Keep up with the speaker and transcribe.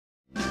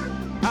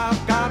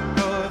I've got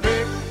the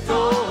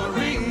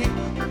victory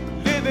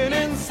living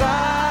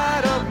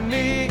inside of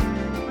me.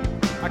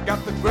 I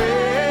got the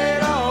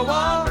greater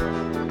one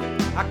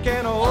I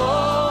can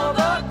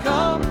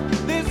overcome.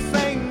 This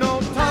ain't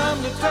no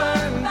time to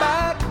turn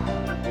back,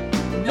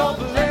 no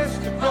place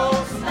to grow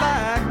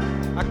slack.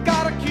 I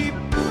gotta keep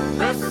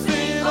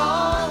pressing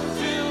on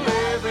till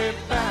every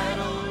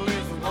battle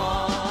is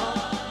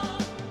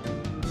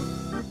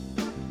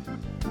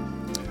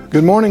won.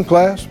 Good morning,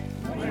 class.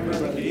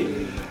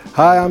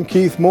 Hi, I'm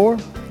Keith Moore,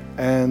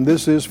 and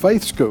this is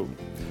Faith School,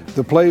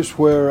 the place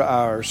where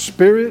our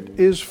spirit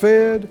is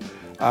fed,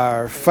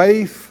 our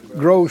faith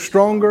grows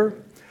stronger,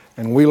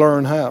 and we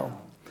learn how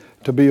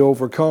to be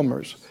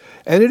overcomers.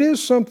 And it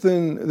is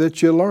something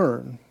that you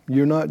learn.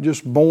 You're not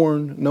just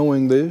born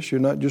knowing this.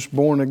 You're not just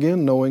born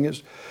again knowing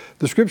it.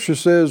 The Scripture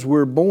says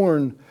we're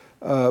born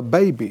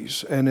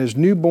babies, and as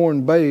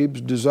newborn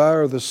babes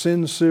desire the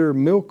sincere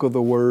milk of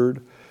the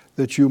Word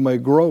that you may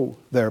grow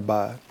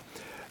thereby.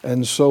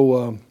 And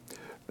so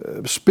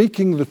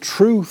speaking the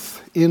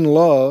truth in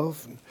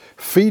love,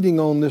 feeding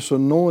on this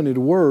anointed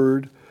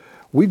Word,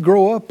 we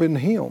grow up in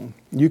Him.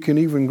 You can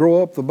even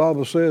grow up, the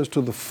Bible says,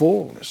 to the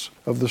fullness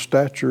of the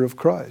stature of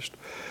Christ.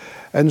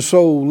 And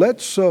so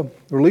let's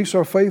release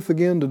our faith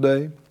again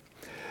today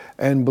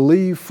and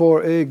believe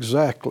for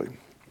exactly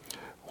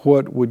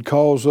what would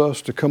cause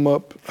us to come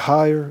up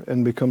higher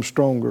and become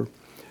stronger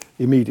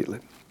immediately.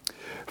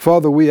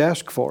 Father, we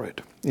ask for it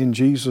in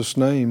Jesus'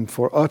 name,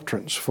 for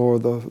utterance, for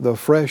the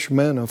fresh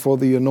manna, for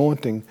the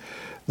anointing,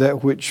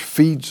 that which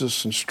feeds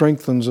us and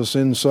strengthens us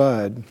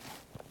inside.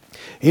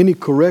 Any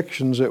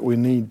corrections that we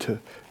need to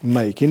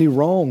make, any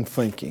wrong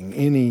thinking,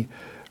 any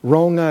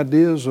wrong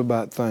ideas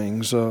about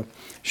things,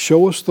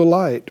 show us the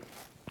light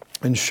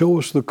and show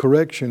us the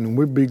correction, and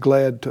we'd be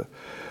glad to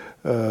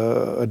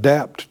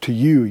adapt to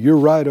you. You're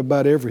right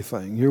about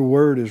everything. Your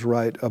Word is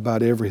right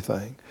about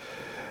everything.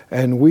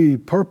 And we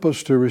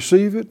purpose to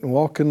receive it and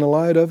walk in the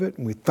light of it,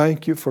 and we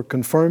thank you for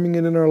confirming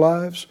it in our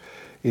lives.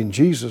 In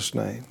Jesus'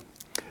 name,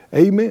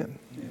 amen.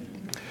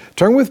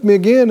 Turn with me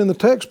again in the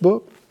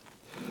textbook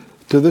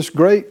to this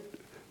great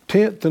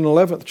 10th and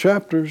 11th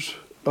chapters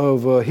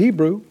of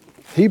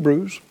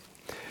Hebrews.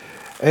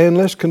 And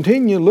let's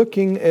continue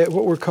looking at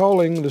what we're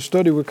calling, the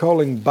study we're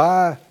calling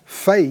by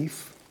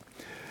faith.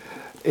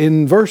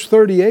 In verse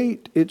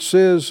 38, it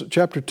says,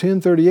 chapter 10,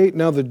 38,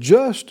 now the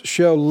just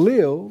shall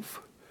live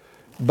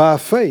by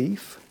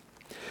faith,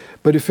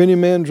 but if any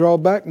man draw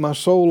back, my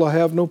soul I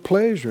have no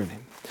pleasure in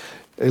him.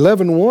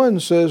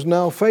 11:1 says,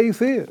 now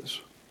faith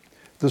is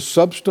the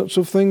substance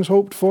of things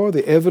hoped for,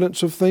 the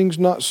evidence of things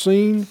not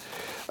seen.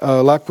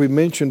 Like we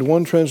mentioned,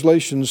 one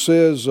translation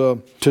says,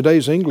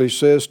 today's English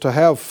says, to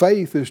have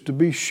faith is to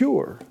be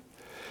sure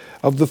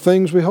of the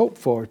things we hope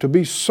for, to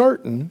be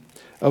certain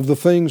of the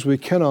things we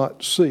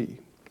cannot see.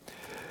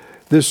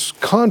 This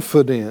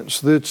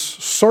confidence, this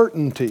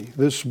certainty,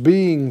 this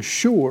being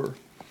sure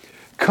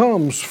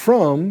comes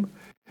from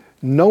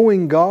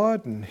knowing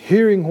God and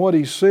hearing what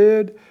He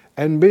said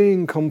and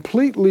being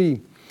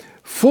completely,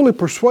 fully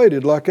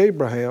persuaded, like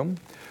Abraham,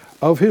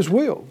 of His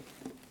will.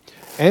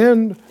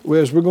 And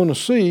as we're going to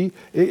see,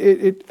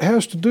 it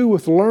has to do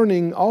with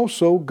learning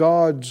also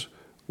God's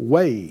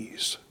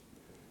ways,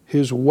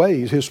 His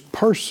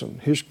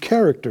person, His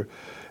character.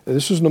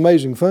 This is an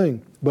amazing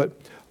thing, but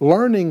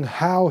learning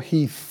how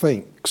He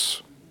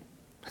thinks,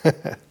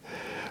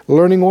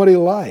 learning what He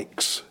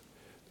likes,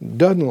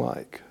 doesn't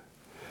like.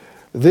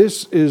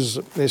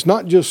 It's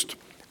not just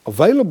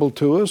available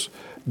to us.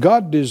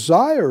 God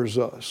desires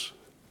us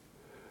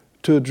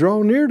to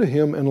draw near to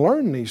Him and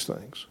learn these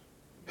things.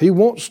 He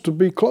wants to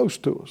be close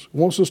to us,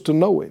 wants us to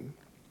know Him.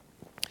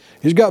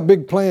 He's got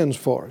big plans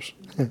for us.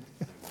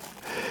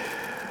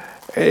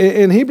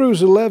 In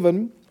Hebrews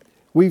 11,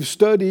 we've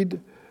studied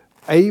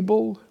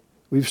Abel,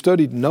 we've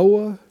studied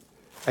Noah,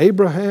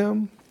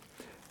 Abraham,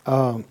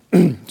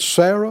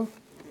 Sarah,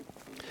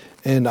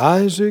 and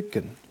Isaac,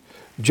 and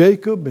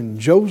Jacob and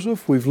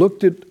Joseph. We've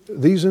looked at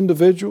these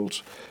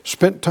individuals,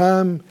 spent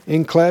time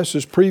in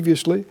classes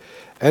previously,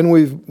 and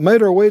we've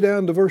made our way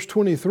down to verse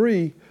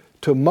 23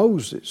 to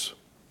Moses.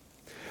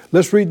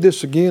 Let's read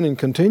this again and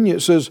continue. It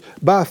says,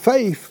 by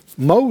faith,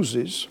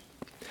 Moses,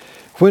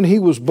 when he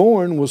was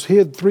born, was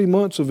hid 3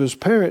 months of his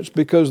parents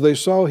because they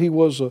saw he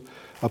was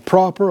a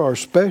proper or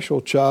special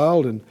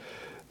child, and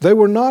they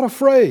were not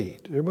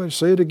afraid. Everybody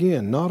say it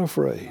again, not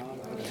afraid.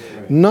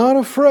 Not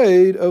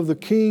afraid of the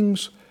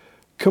king's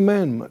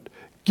commandment.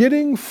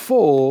 Getting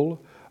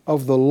full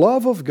of the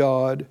love of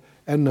God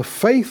and the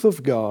faith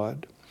of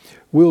God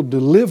will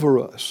deliver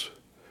us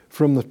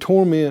from the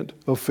torment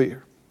of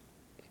fear.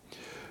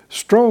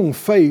 Strong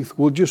faith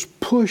will just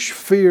push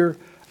fear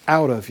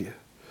out of you.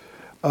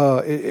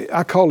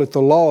 I call it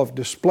the law of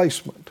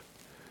displacement.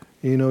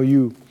 You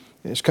know,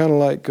 it's kind of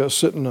like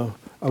sitting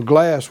a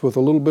glass with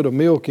a little bit of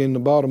milk in the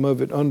bottom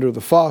of it under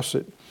the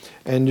faucet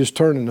and just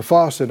turning the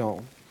faucet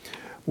on.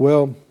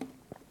 Well,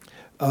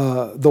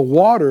 the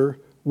water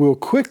will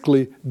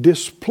quickly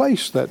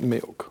displace that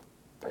milk.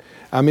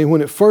 I mean,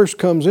 when it first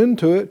comes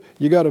into it,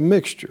 you got a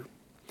mixture.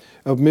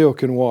 of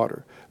milk and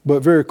water.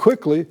 But very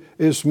quickly,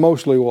 it's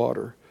mostly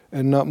water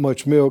and not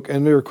much milk.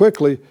 And very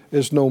quickly,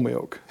 it's no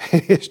milk.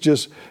 It's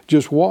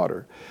just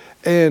water.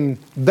 And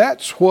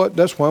that's why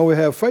we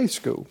have faith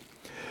school,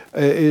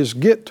 is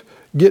get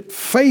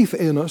faith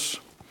in us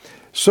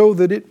so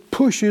that it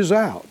pushes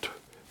out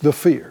the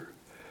fear.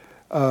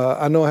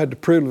 I know I had the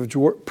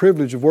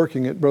privilege of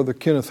working at Brother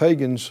Kenneth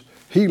Hagin's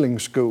healing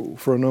school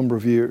for a number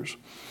of years.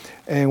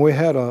 And we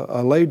had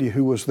a lady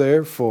who was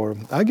there for,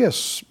 I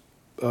guess,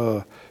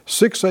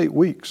 6-8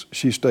 weeks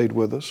she stayed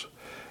with us.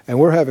 And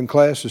we're having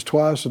classes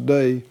twice a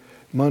day,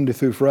 Monday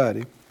through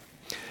Friday.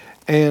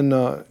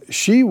 And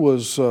she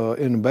was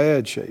in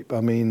bad shape.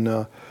 I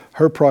mean,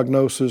 her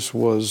prognosis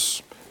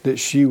was that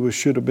she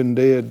should have been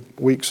dead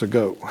weeks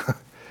ago.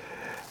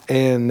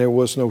 And there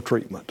was no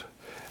treatment.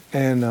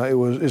 And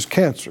it's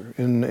cancer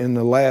in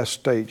the last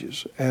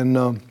stages.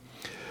 And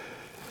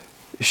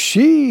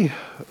she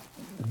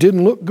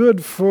didn't look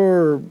good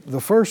for the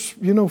first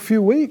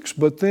few weeks,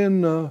 but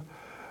then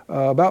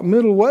about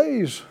middle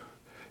ways,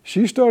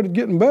 she started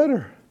getting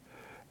better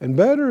and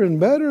better and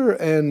better.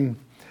 And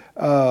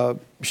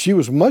she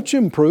was much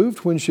improved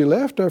when she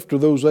left after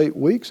those 8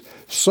 weeks.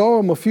 Saw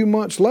him a few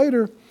months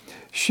later.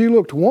 She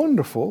looked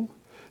wonderful.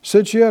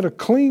 Said she had a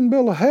clean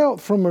bill of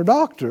health from her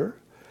doctor.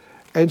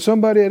 And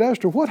somebody had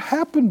asked her, what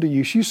happened to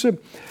you? She said,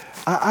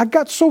 I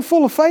got so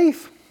full of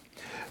faith,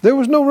 there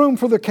was no room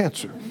for the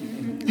cancer.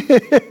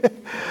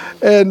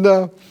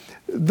 And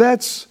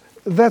that's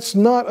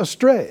not a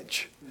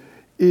stretch.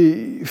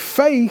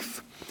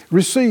 Faith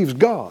receives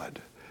God.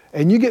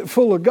 And you get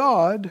full of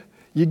God,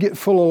 you get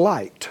full of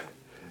light.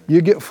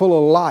 You get full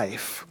of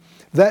life.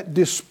 That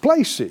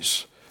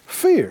displaces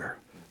fear,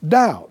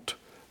 doubt,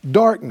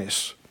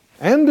 darkness,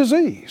 and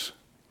disease.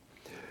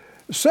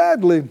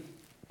 Sadly,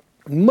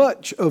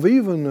 much of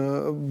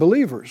even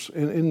believers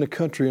in the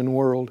country and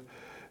world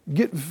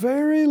get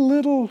very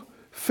little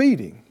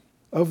feeding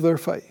of their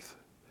faith.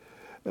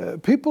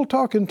 People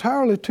talk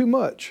entirely too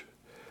much.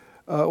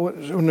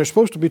 When they're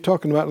supposed to be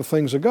talking about the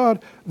things of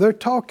God, they're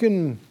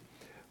talking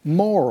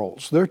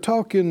morals, they're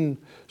talking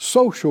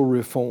social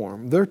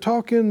reform, they're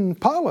talking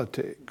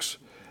politics,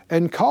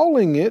 and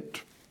calling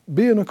it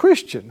being a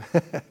Christian.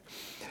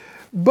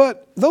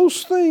 But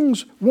those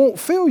things won't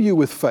fill you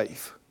with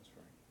faith.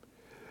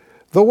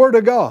 The Word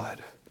of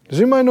God. Does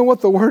anybody know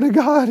what the Word of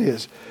God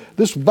is?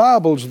 This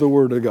Bible's the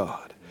Word of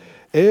God.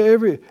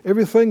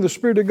 Everything the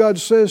Spirit of God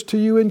says to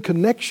you in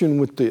connection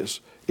with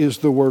this is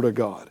the Word of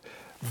God.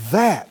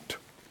 That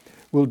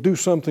will do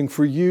something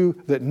for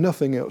you that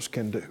nothing else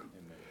can do.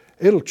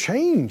 It'll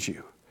change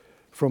you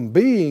from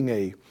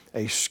being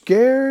a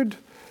scared,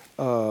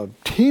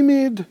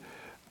 timid,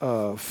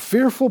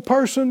 fearful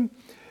person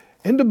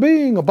into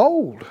being a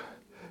bold,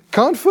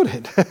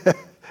 confident,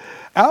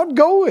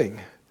 outgoing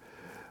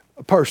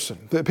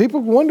person. That people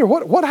wonder,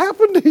 what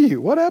happened to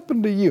you? What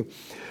happened to you?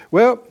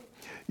 Well,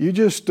 you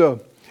just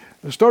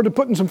started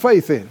putting some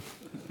faith in.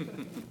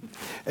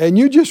 And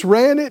you just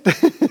ran it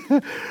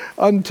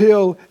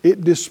until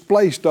it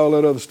displaced all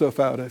that other stuff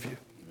out of you.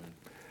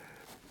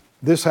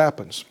 This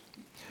happens.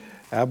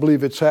 I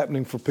believe it's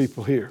happening for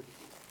people here.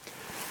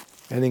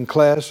 And in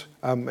class,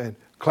 and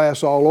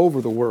class all over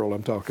the world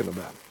I'm talking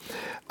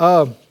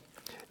about.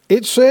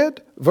 It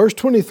said, verse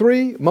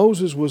 23,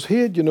 Moses was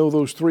hid,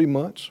 those 3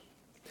 months.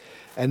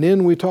 And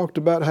then we talked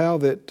about how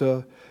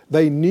that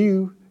they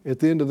knew at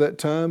the end of that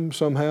time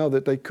somehow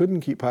that they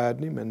couldn't keep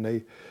hiding him, and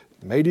they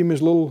made him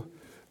his little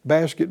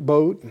basket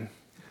boat and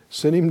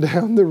sent him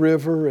down the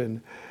river.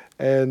 And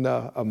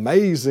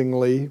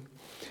amazingly,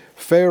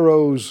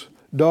 Pharaoh's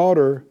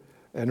daughter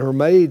and her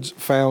maids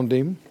found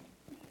him.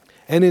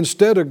 And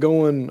instead of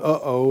going,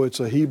 it's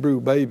a Hebrew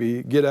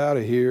baby, get out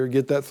of here,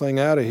 get that thing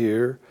out of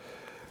here,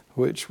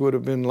 which would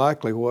have been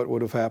likely what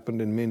would have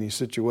happened in many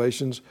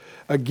situations.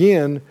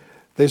 Again,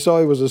 they saw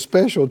he was a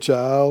special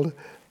child.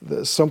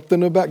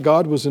 Something about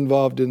God was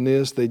involved in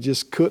this. They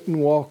just couldn't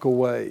walk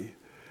away.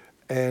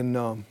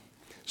 And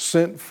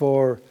sent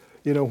for,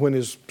 when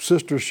his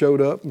sister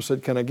showed up and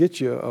said, can I get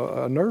you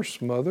a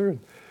nurse, mother?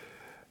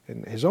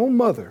 And his own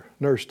mother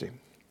nursed him.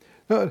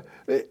 Now,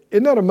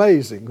 isn't that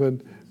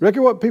amazing?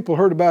 Reckon what people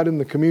heard about in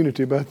the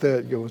community about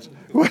that goes,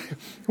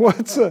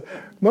 what's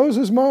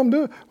Moses' mom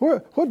doing?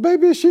 What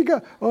baby has she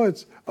got?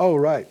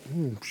 Right.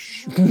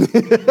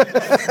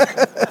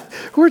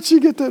 Where'd she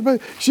get that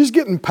baby? She's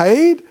getting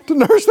paid to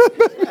nurse that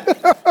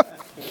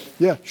baby?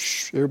 Yeah,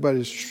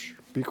 everybody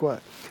be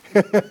quiet.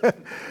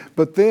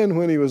 But then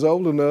when he was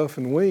old enough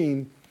and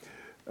weaned,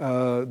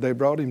 they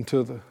brought him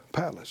to the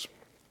palace.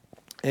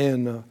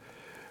 And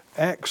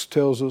Acts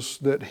tells us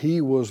that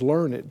he was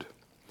learned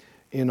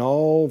in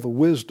all the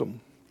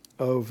wisdom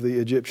of the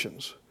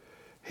Egyptians.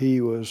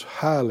 He was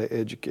highly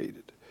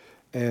educated,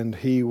 and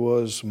he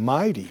was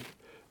mighty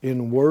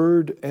in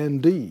word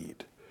and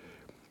deed.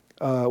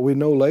 We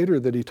know later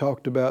that he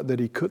talked about that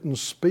he couldn't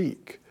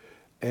speak.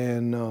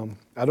 And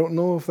I don't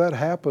know if that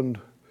happened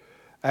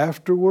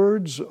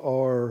afterwards,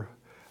 or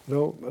I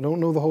don't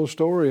know the whole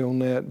story on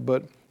that,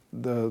 but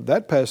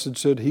that passage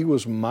said he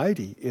was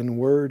mighty in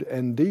word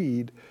and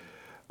deed.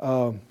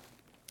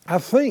 I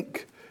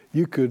think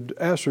you could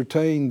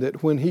ascertain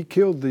that when he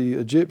killed the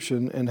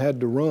Egyptian and had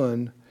to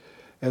run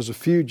as a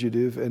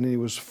fugitive, and he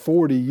was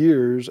 40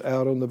 years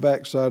out on the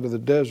backside of the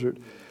desert,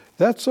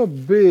 that's a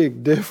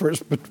big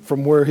difference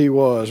from where he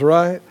was,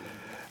 right?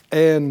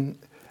 And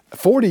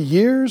 40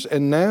 years,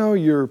 and now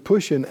you're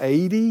pushing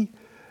 80.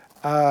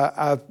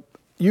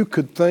 You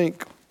could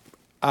think,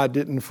 I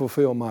didn't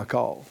fulfill my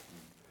call.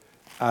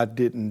 I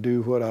didn't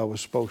do what I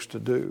was supposed to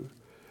do.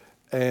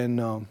 And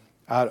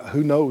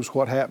who knows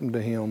what happened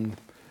to him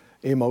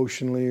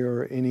emotionally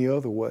or any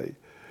other way.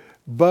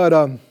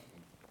 But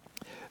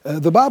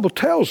the Bible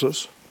tells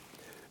us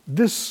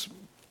this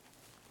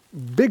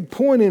big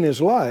point in his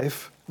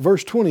life,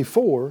 verse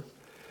 24,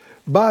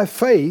 by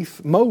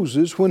faith,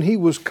 Moses, when he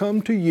was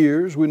come to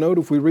years, we note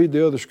if we read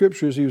the other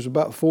scriptures, he was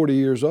about 40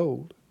 years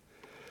old.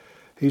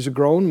 He's a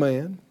grown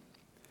man.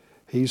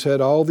 He's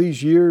had all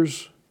these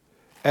years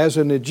as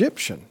an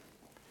Egyptian.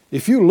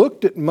 If you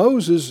looked at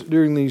Moses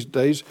during these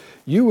days,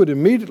 you would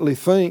immediately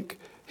think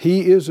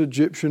he is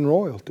Egyptian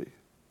royalty.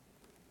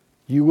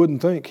 You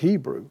wouldn't think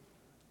Hebrew,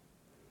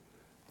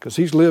 because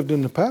he's lived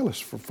in the palace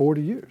for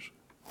 40 years,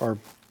 or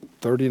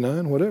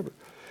 39, whatever.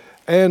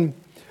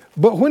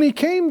 But when he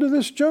came to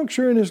this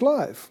juncture in his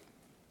life,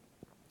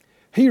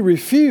 he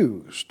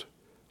refused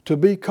to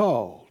be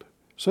called.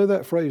 Say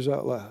that phrase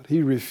out loud.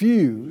 He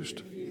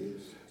refused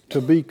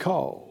to be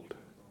called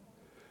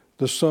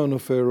the son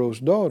of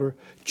Pharaoh's daughter,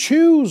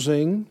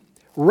 choosing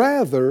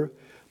rather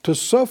to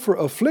suffer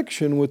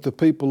affliction with the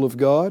people of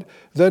God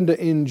than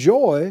to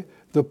enjoy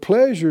the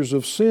pleasures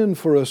of sin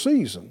for a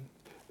season.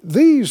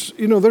 These,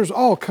 there's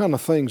all kind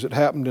of things that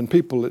happened in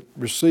people that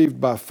received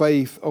by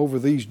faith over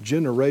these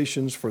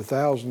generations for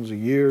thousands of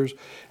years,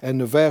 and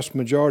the vast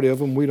majority of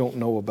them we don't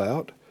know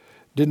about,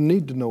 didn't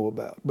need to know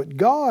about. But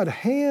God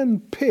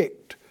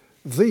handpicked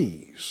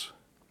these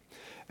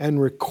and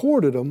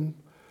recorded them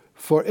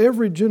for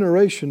every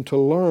generation to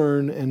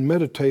learn and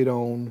meditate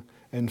on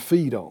and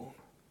feed on,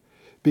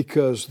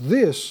 because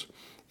this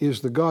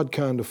is the God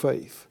kind of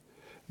faith.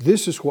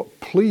 This is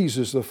what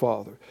pleases the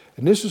Father,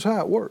 and this is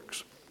how it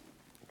works.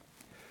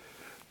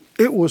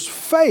 It was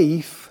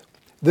faith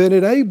that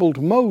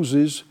enabled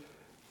Moses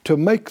to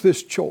make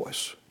this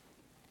choice.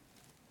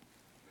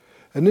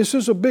 And this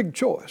is a big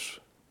choice.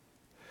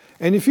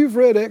 And if you've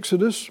read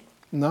Exodus,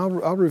 and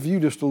I'll review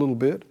just a little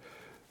bit,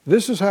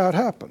 this is how it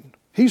happened.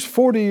 He's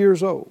 40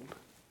 years old.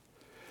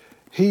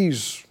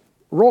 He's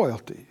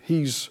royalty.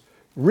 He's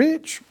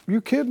rich. You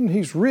kidding?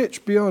 He's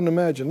rich beyond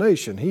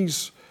imagination. He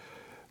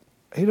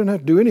doesn't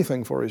have to do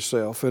anything for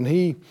himself.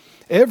 And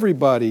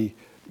everybody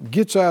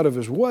gets out of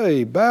his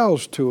way,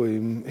 bows to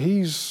him.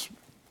 He's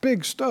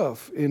big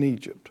stuff in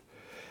Egypt.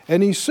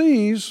 And he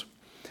sees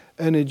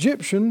an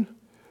Egyptian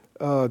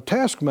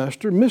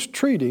taskmaster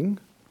mistreating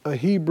a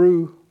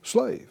Hebrew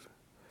slave.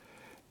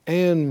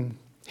 And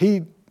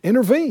he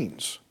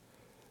intervenes,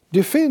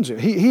 defends him.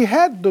 He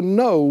had to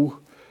know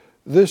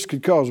this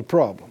could cause a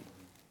problem,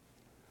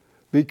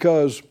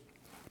 because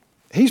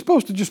he's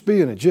supposed to just be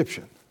an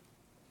Egyptian.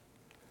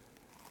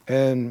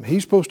 And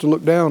he's supposed to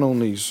look down on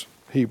these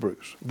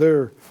Hebrews.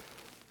 They're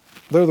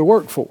the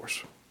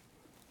workforce.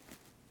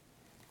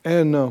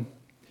 And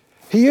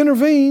he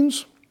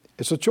intervenes.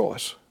 It's a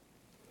choice.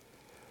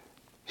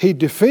 He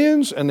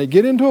defends, and they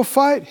get into a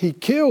fight. He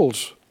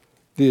kills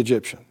the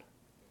Egyptian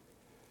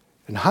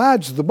and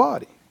hides the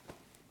body.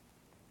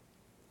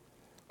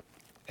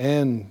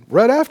 And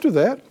right after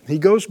that, he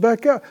goes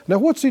back out. Now,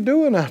 what's he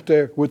doing out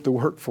there with the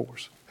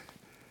workforce?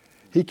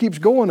 He keeps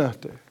going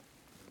out there.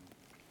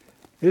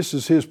 This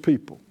is his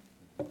people.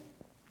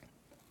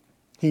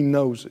 He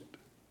knows it.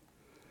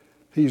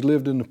 He's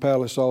lived in the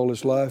palace all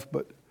his life,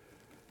 but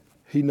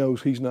he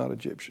knows he's not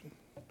Egyptian.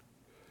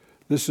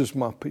 This is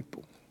my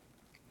people,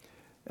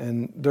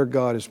 and their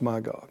God is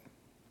my God.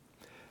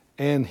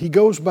 And he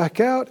goes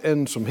back out,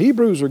 and some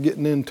Hebrews are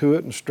getting into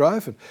it and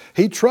strife, and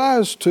he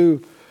tries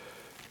to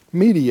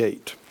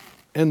mediate.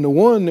 And the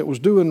one that was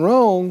doing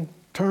wrong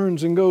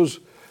turns and goes,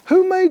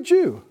 "Who made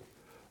you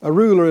a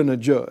ruler and a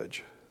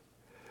judge?"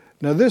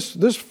 Now this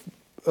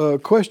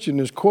question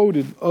is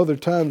quoted other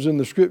times in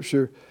the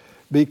Scripture,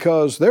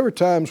 because there were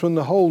times when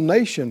the whole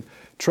nation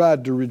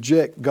tried to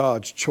reject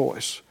God's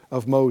choice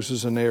of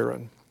Moses and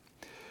Aaron.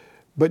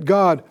 But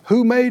God,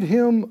 who made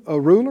him a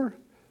ruler?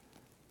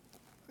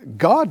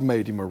 God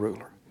made him a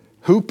ruler.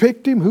 Who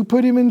picked him? Who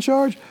put him in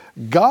charge?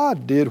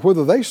 God did,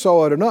 whether they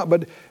saw it or not.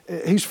 But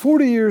he's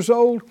 40 years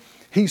old.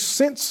 He's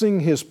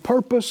sensing his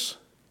purpose.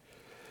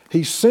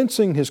 He's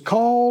sensing his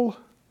call.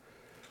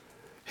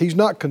 He's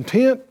not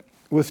content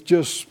with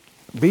just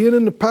being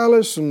in the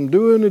palace and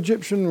doing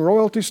Egyptian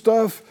royalty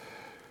stuff.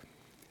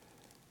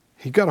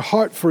 He got a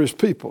heart for his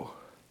people.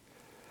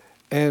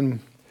 And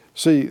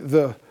see,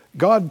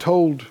 God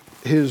told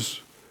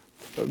his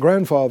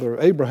grandfather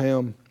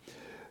Abraham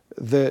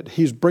that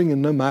he's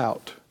bringing them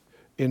out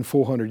in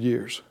 400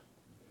 years.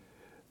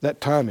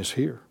 That time is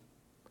here.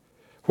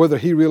 Whether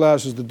he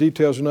realizes the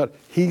details or not,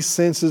 he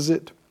senses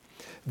it.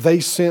 They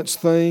sense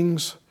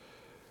things.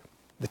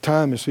 The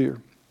time is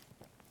here.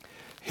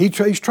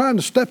 He's trying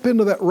to step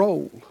into that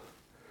role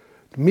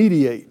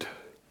mediate,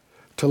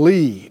 to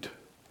lead,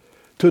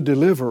 to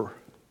deliver.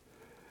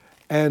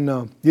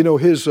 And,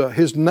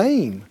 his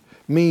name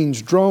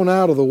means drawn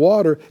out of the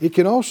water. It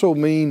can also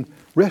mean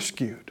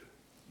rescued.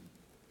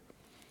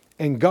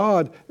 And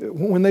God,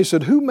 when they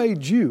said, who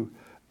made you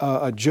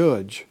a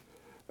judge,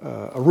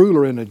 a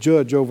ruler and a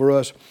judge over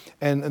us?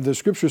 And the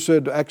scripture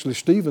said, actually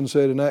Stephen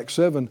said in Acts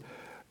 7,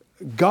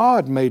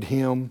 God made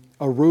him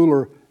a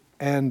ruler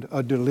and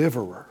a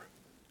deliverer.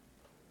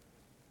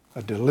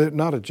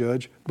 Not a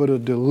judge, but a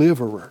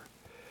deliverer.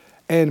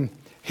 And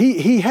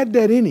he had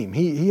that in him.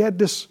 He had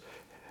this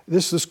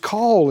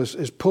call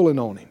is pulling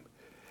on him.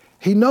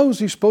 He knows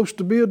he's supposed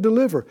to be a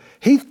deliverer.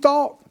 He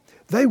thought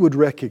they would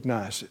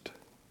recognize it,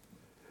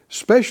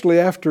 especially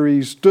after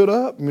he stood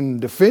up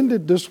and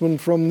defended this one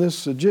from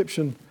this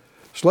Egyptian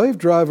slave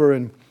driver,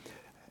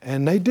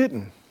 and they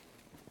didn't.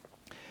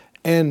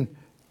 And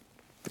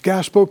the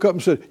guy spoke up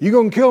and said, you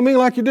going to kill me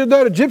like you did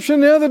that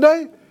Egyptian the other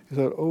day? He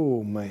said,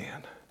 oh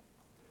man,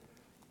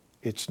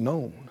 it's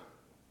known.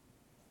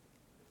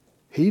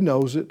 He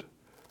knows it.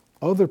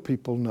 Other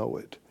people know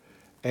it.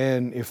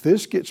 And if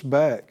this gets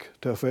back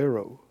to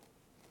Pharaoh,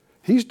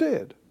 he's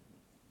dead.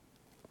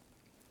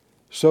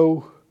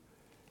 So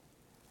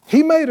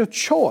he made a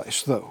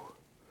choice, though,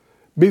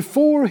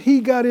 before he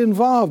got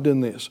involved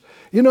in this.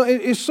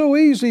 It's so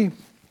easy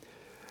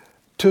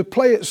to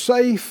play it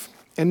safe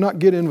and not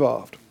get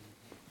involved.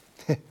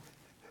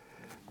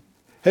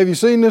 Have you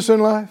seen this in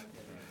life?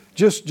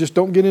 Just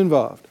don't get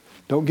involved.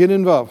 Don't get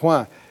involved.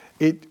 Why?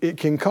 It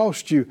can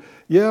cost you.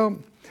 Yeah,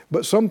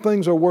 but some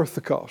things are worth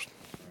the cost.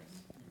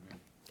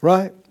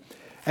 Right?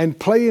 And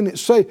playing it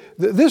safe.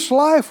 This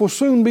life will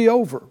soon be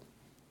over.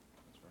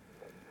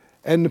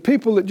 And the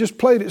people that just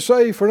played it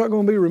safe are not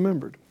going to be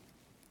remembered.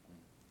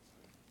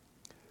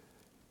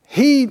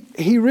 He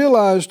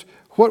realized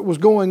what was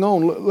going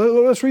on.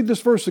 Let's read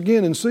this verse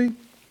again and see.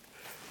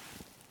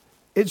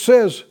 It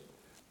says,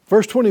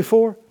 verse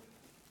 24,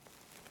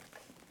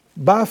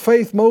 by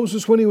faith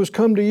Moses, when he was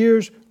come to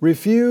years,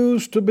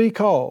 refused to be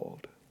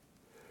called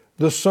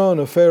the son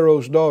of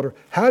Pharaoh's daughter.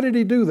 How did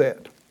he do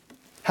that?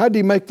 How did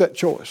he make that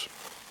choice?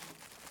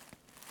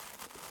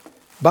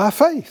 By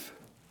faith,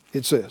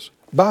 it says.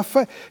 By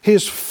faith.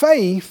 His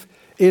faith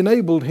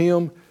enabled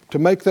him to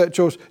make that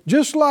choice,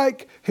 just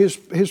like his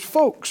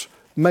folks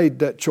made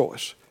that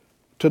choice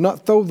to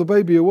not throw the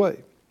baby away,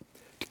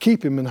 to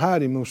keep him and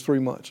hide him those 3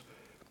 months.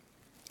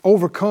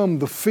 Overcome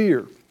the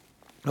fear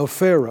of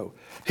Pharaoh.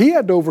 He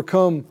had to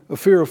overcome the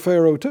fear of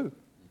Pharaoh too.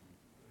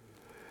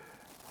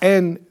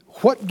 And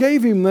what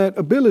gave him that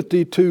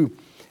ability to,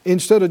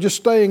 instead of just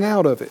staying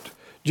out of it,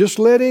 just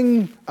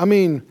you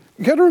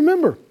got to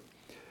remember,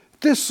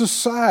 this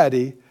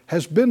society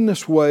has been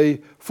this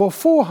way for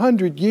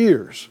 400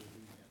 years.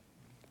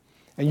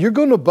 And you're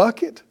going to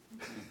buck it?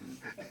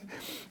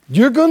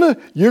 You're going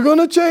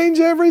to change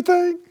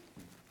everything?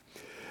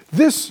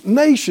 This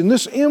nation,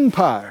 this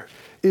empire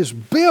is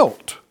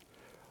built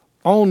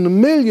on the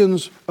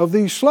millions of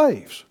these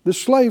slaves, this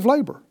slave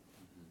labor.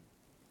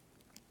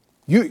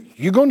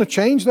 You're going to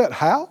change that?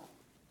 How?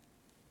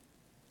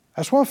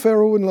 That's why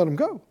Pharaoh wouldn't let them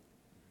go.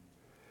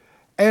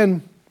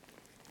 And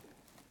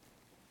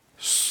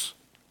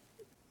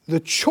the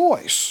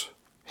choice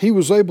he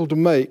was able to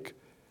make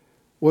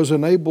was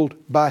enabled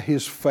by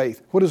his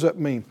faith. What does that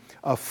mean?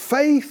 A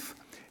faith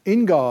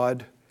in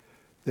God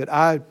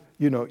that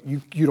you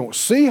don't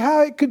see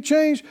how it could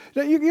change.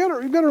 You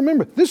got to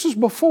remember, this is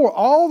before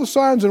all the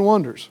signs and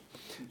wonders.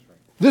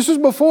 This is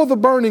before the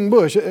burning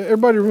bush.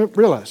 Everybody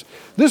realize.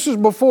 This is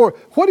before.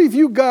 What have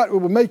you got that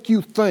will make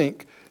you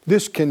think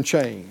this can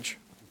change?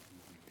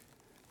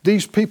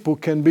 These people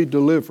can be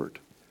delivered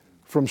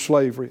from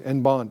slavery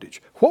and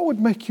bondage. What would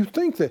make you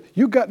think that?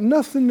 You got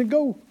nothing to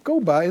go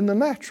by in the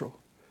natural.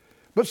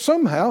 But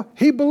somehow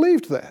he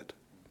believed that.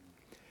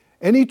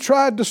 And he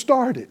tried to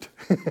start it.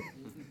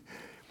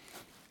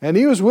 And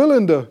he was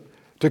willing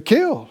to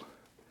kill.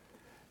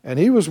 And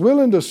he was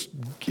willing to,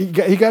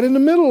 he got in the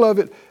middle of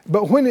it.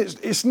 But when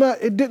it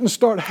didn't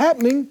start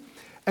happening,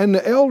 and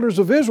the elders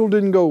of Israel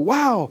didn't go,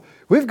 wow,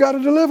 we've got a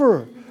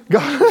deliverer.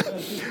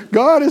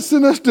 God has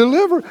sent us to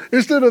deliver.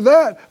 Instead of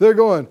that, they're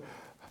going,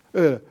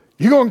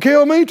 you going to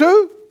kill me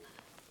too?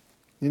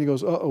 And he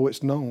goes, uh-oh,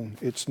 it's known.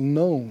 It's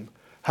known.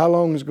 How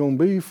long is it going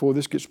to be before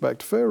this gets back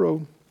to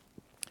Pharaoh?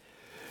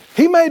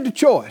 He made the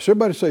choice.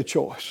 Everybody say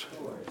choice.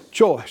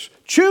 Choice.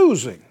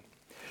 Choosing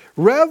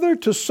rather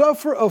to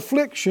suffer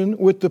affliction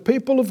with the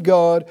people of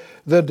God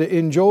than to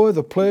enjoy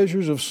the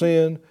pleasures of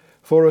sin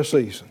for a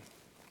season.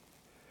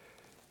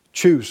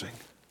 Choosing.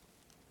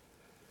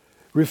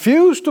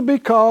 Refuse to be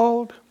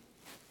called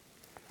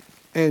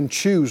and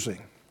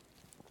choosing.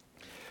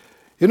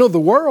 The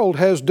world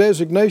has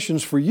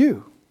designations for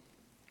you.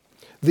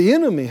 The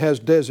enemy has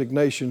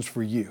designations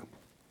for you.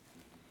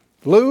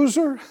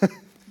 Loser,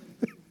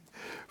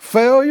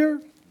 failure,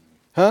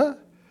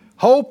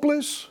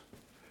 hopeless,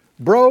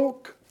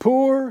 broke,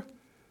 poor,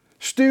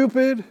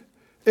 stupid,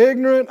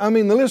 ignorant.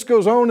 The list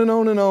goes on and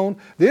on and on.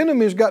 The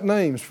enemy's got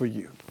names for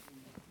you.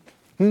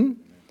 And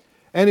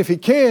if he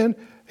can,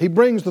 he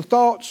brings the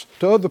thoughts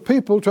to other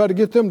people, try to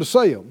get them to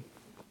say them,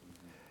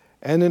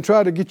 and then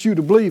try to get you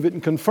to believe it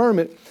and confirm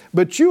it.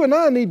 But you and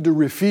I need to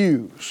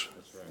refuse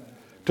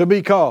to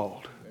be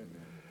called.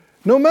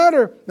 No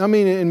matter, I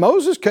mean, in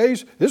Moses'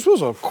 case, this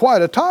was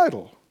quite a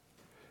title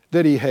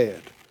that he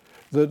had,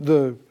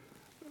 this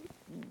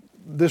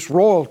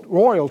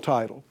royal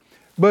title.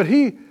 But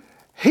he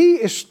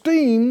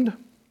esteemed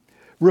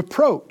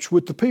reproach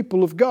with the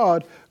people of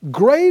God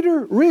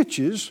greater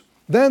riches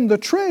than the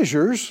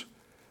treasures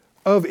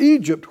of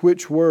Egypt,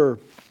 which were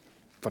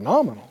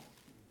phenomenal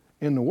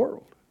in the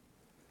world.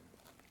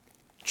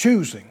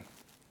 Choosing.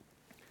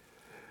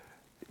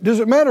 Does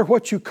it matter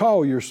what you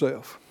call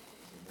yourself?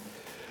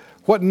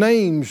 What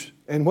names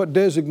and what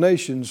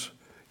designations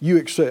you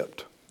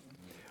accept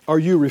or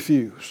you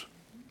refuse?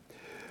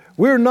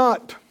 We're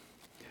not,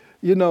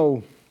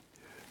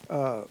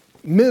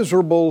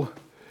 miserable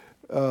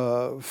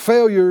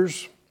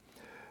failures,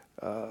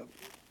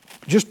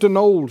 just an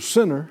old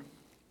sinner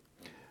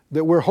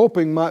that we're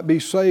hoping might be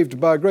saved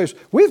by grace.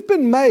 We've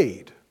been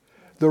made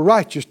the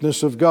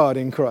righteousness of God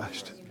in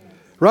Christ.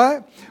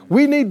 Right?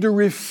 We need to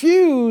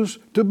refuse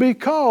to be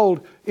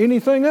called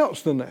anything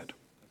else than that.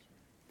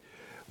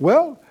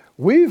 Well,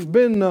 we've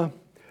been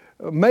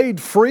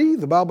made free.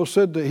 The Bible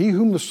said that he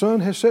whom the Son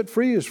has set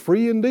free is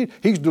free indeed.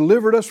 He's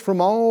delivered us from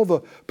all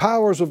the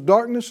powers of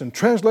darkness and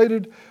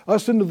translated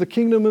us into the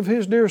kingdom of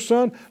His dear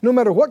Son. No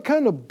matter what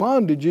kind of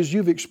bondages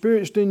you've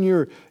experienced in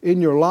your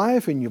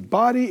life, in your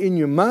body, in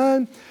your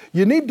mind,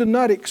 you need to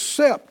not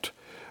accept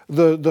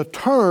the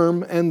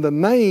term and the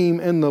name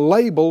and the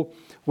label,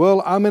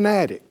 well, I'm an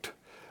addict.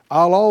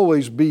 I'll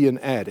always be an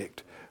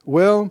addict.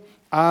 Well,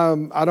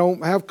 I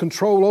don't have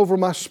control over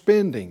my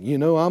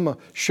spending. I'm a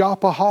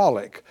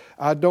shopaholic.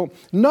 I don't.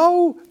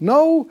 No.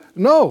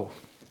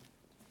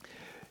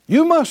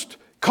 You must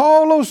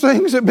call those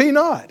things that be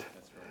not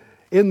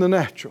in the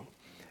natural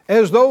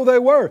as though they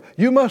were.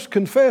 You must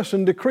confess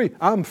and decree,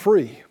 I'm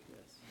free.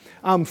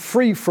 I'm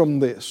free from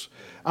this.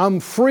 I'm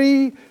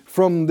free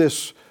from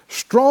this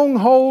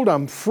stronghold.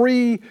 I'm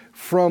free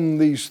from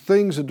these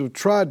things that have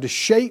tried to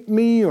shape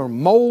me or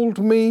mold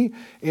me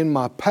in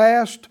my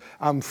past.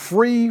 I'm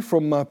free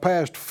from my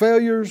past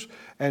failures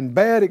and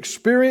bad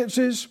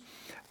experiences.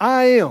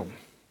 I am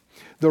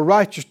the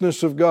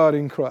righteousness of God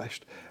in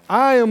Christ.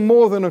 I am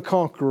more than a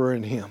conqueror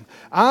in Him.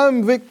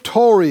 I'm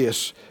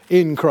victorious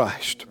in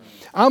Christ.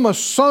 I'm a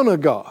son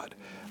of God.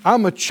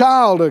 I'm a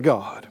child of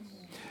God.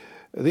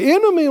 The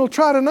enemy will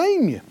try to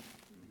name you.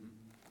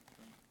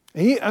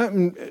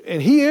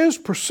 And he is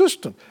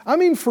persistent. I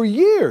mean, for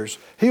years,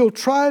 he'll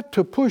try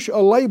to push a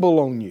label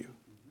on you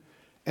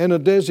and a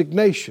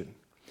designation.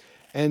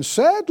 And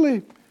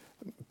sadly,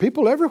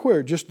 people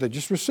everywhere, they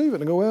just receive it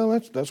and go, well,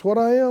 that's what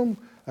I am.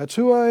 That's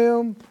who I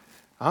am.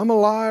 I'm a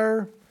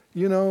liar.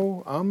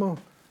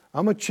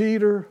 I'm a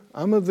cheater.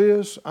 I'm a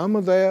this. I'm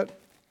a that.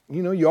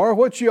 You are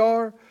what you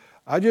are.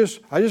 I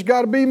just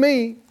got to be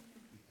me.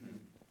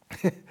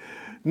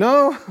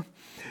 No,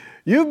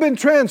 you've been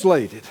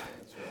translated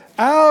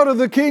out of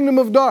the kingdom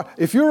of darkness.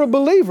 If you're a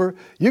believer,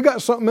 you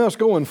got something else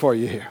going for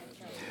you here.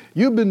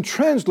 You've been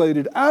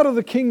translated out of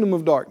the kingdom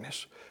of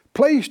darkness,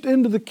 placed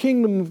into the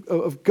kingdom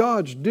of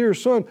God's dear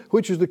Son,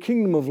 which is the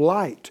kingdom of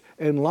light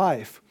and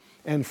life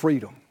and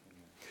freedom.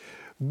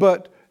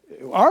 But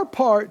our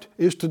part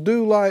is to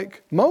do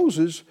like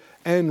Moses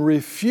and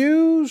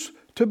refuse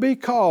to be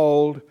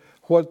called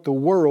what the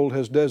world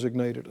has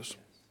designated us.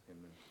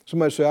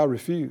 Somebody say, I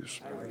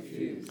refuse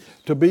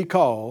to be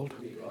called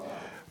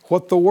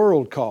what the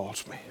world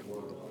calls me.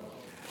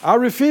 I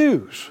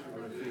refuse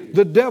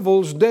the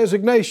devil's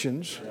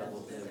designations,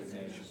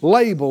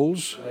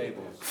 labels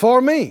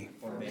for me.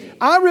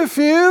 I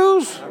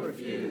refuse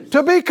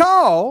to be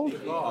called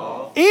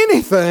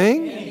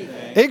anything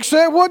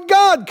except what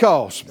God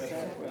calls me.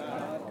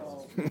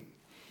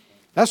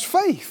 That's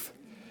faith.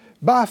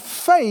 By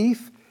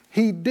faith,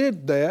 he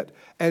did that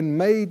and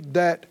made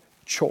that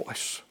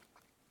choice.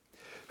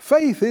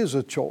 Faith is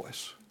a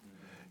choice.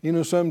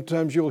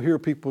 Sometimes you'll hear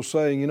people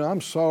saying,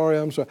 I'm sorry.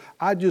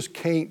 I just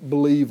can't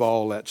believe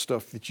all that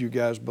stuff that you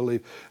guys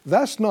believe.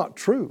 That's not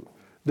true,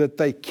 that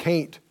they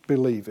can't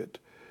believe it.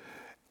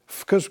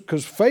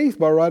 Because faith,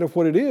 by right of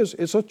what it is,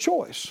 it's a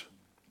choice.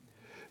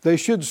 They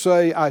should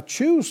say, I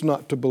choose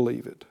not to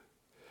believe it.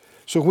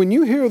 So when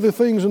you hear the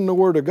things in the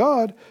Word of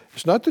God,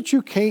 it's not that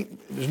you can't,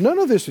 there's none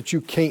of this that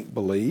you can't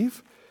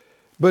believe,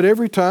 but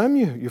every time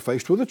you're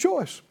faced with a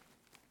choice.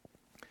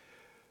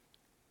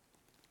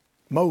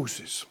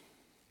 Moses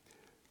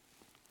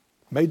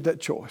made that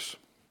choice.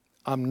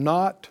 I'm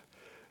not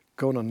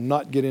going to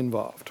not get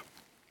involved.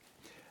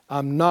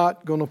 I'm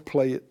not going to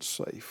play it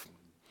safe.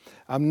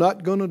 I'm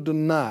not going to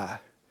deny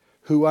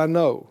who I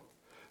know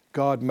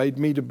God made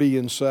me to be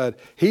inside.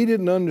 He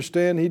didn't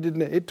understand.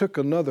 It took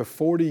another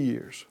 40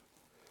 years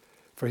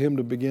for him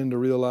to begin to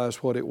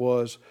realize what it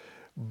was.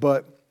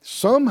 But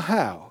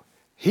somehow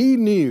he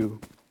knew,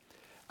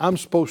 I'm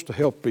supposed to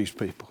help these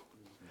people.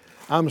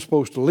 I'm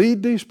supposed to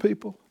lead these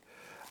people.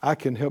 I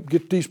can help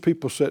get these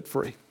people set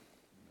free.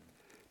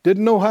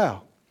 Didn't know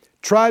how.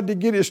 tried to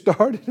get it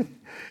started.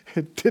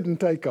 It didn't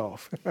take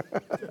off.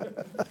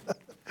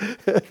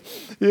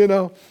 You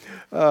know,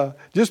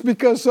 just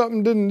because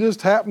something didn't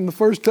just happen the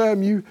first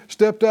time you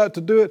stepped out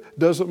to do it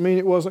doesn't mean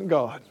it wasn't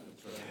God.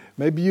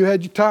 Maybe you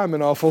had your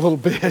timing off a little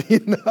bit. You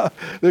know,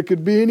 there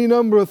could be any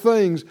number of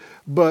things,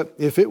 but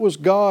if it was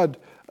God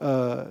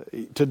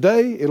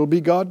today, it'll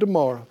be God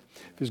tomorrow.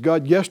 If it's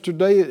God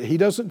yesterday, He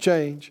doesn't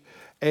change.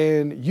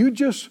 And you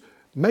just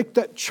make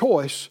that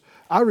choice.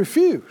 I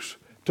refuse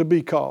to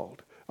be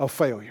called a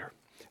failure.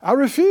 I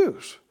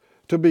refuse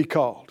to be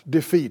called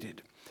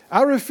defeated.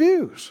 I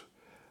refuse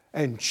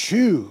and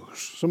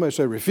choose. Somebody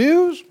say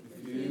refuse,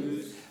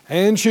 refuse.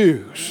 And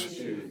choose.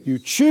 You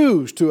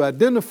choose to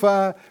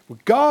identify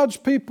with God's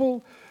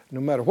people, no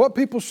matter what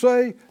people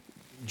say,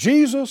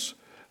 Jesus,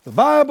 the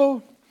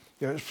Bible.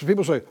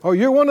 People say, oh,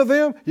 you're one of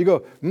them? You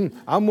go,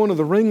 I'm one of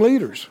the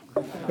ringleaders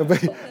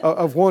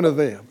of one of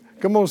them.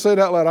 Come on, say it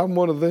out loud. I'm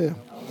one of them.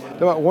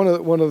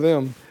 One of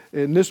them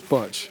in this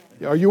bunch.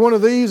 Are you one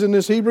of these in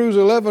this Hebrews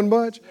 11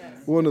 bunch?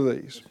 Yes. One of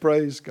these.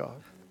 Praise God.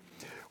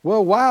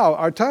 Well, wow,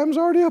 our time's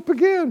already up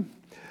again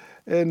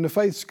in the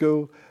faith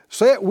school.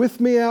 Say it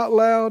with me out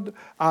loud.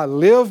 I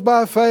live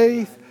by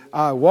faith.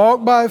 I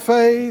walk by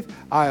faith.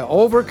 I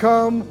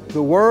overcome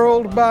the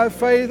world by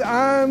faith.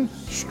 I'm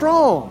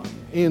strong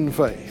in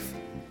faith,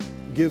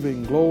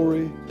 giving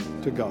glory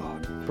to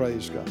God.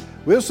 Praise God.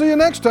 We'll see you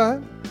next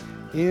time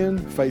in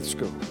Faith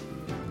School.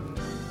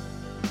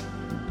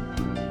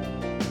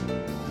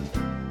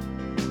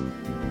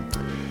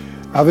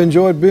 I've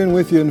enjoyed being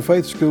with you in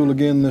Faith School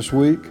again this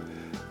week.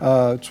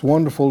 It's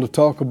wonderful to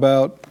talk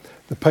about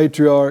the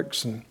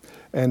patriarchs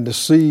and to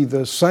see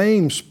the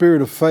same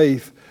spirit of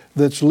faith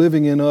that's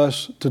living in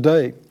us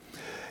today.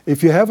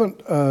 If you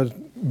haven't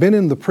been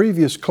in the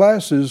previous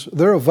classes,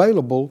 they're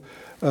available.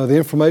 The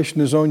information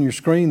is on your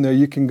screen there.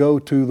 You can go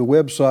to the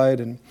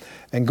website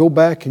and go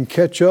back and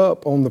catch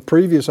up on the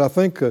previous. I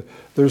think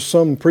there's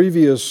some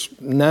previous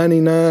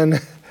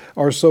 99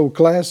 or so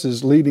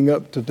classes leading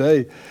up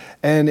today.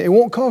 And it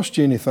won't cost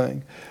you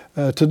anything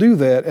to do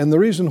that. And the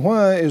reason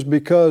why is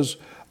because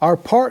our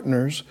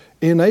partners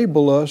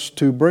enable us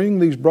to bring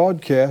these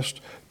broadcasts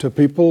to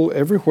people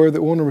everywhere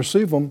that want to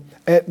receive them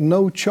at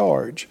no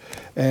charge.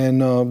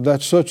 And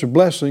that's such a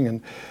blessing.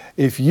 And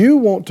if you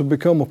want to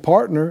become a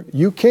partner,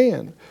 you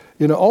can.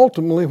 You know,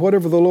 ultimately,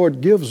 whatever the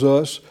Lord gives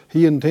us,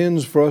 He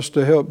intends for us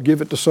to help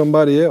give it to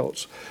somebody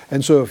else.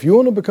 And so if you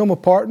want to become a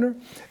partner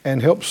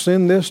and help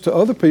send this to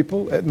other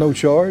people at no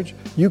charge,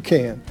 you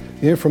can.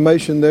 The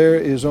information there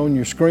is on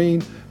your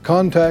screen.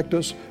 Contact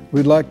us.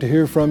 We'd like to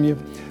hear from you.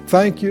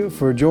 Thank you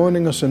for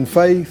joining us in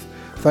faith.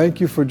 Thank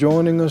you for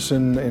joining us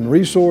in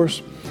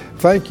resource.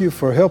 Thank you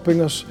for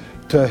helping us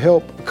to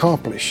help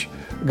accomplish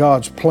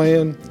God's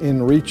plan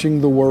in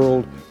reaching the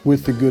world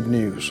with the good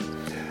news.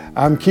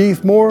 I'm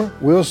Keith Moore.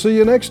 We'll see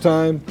you next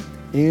time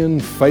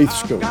in Faith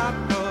School.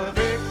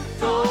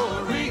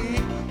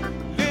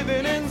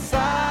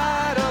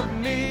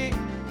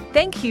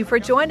 Thank you for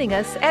joining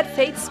us at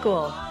Faith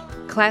School.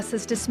 Class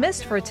is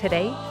dismissed for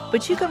today,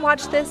 but you can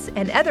watch this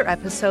and other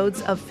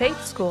episodes of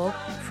Faith School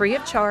free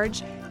of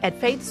charge at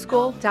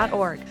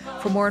faithschool.org.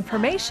 For more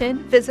information,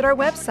 visit our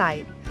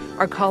website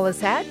or call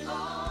us at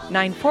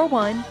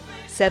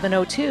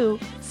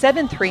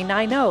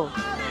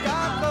 941-702-7390.